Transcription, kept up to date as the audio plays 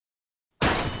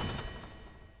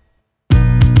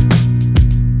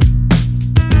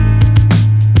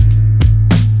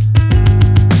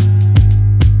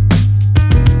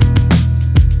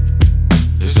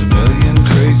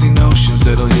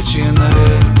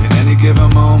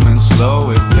given moment, slow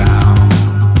it down.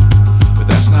 But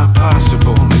that's not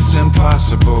possible, it's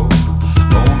impossible.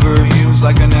 Overused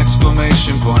like an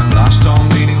exclamation point, lost on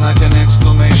meaning like an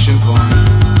exclamation point,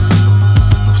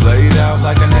 played out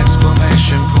like an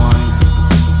exclamation point.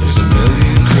 There's a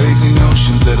million crazy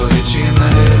notions that'll hit you in the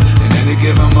head in any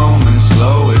given moment,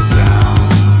 slow it down.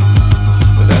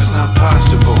 But that's not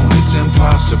possible, it's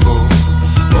impossible.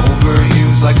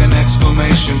 Overused like an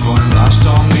exclamation point, lost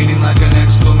on meaning like an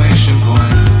exclamation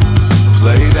point,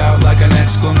 played out like an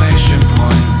exclamation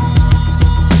point.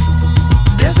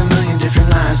 There's a million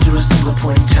different lines through a single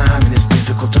point in time, and it's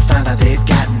difficult to find how they'd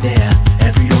gotten there.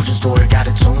 Every origin story got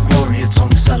its own glory, its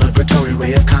own celebratory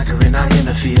way of conquering our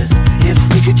inner fears. If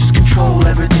we could just control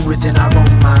everything within our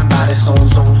own mind, body, soul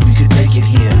zone, we could make it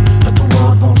here. But the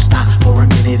world won't stop for a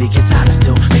minute, it gets hotter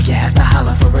still, make you have to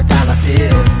holler for a dollar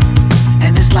bill.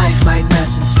 And this life might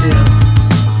mess and spill,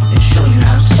 and show you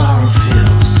how sorrow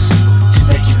feels, to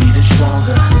make you even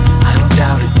stronger. I don't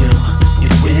doubt it will,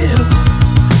 it will.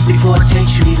 Before it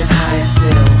takes you even higher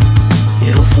still,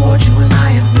 it'll forge you an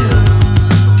iron will.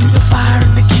 Through the fire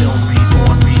and the kiln,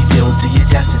 reborn, rebuild, till your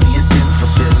destiny has been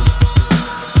fulfilled.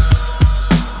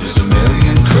 There's a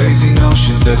million crazy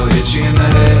notions that'll hit you in the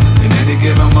head in any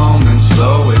given moment,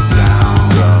 slow it down.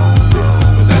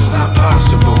 But that's not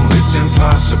possible, it's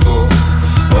impossible.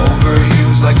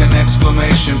 Overused like an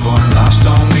exclamation point, lost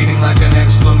on meaning like an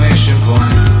exclamation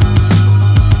point,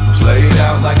 played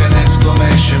out like an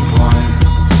exclamation point.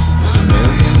 There's a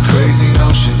million crazy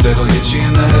notions that'll hit you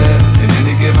in the head in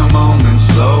any given moment,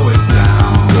 slow it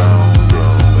down.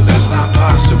 But that's not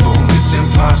possible, it's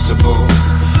impossible.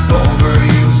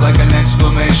 Overused like an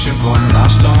exclamation point,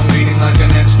 lost on meaning like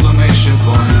an exclamation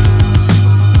point,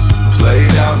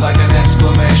 played out like an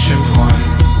exclamation point.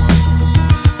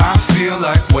 I feel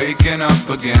like waking up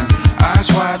again, eyes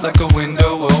wide like a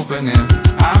window opening.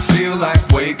 I feel like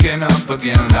waking up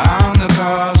again, I'm the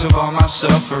cause of all my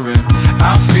suffering.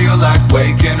 I feel like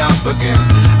waking up again,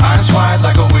 eyes wide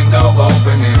like a window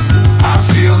opening. I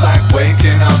feel like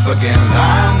waking up again,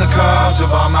 I'm the cause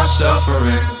of all my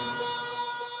suffering.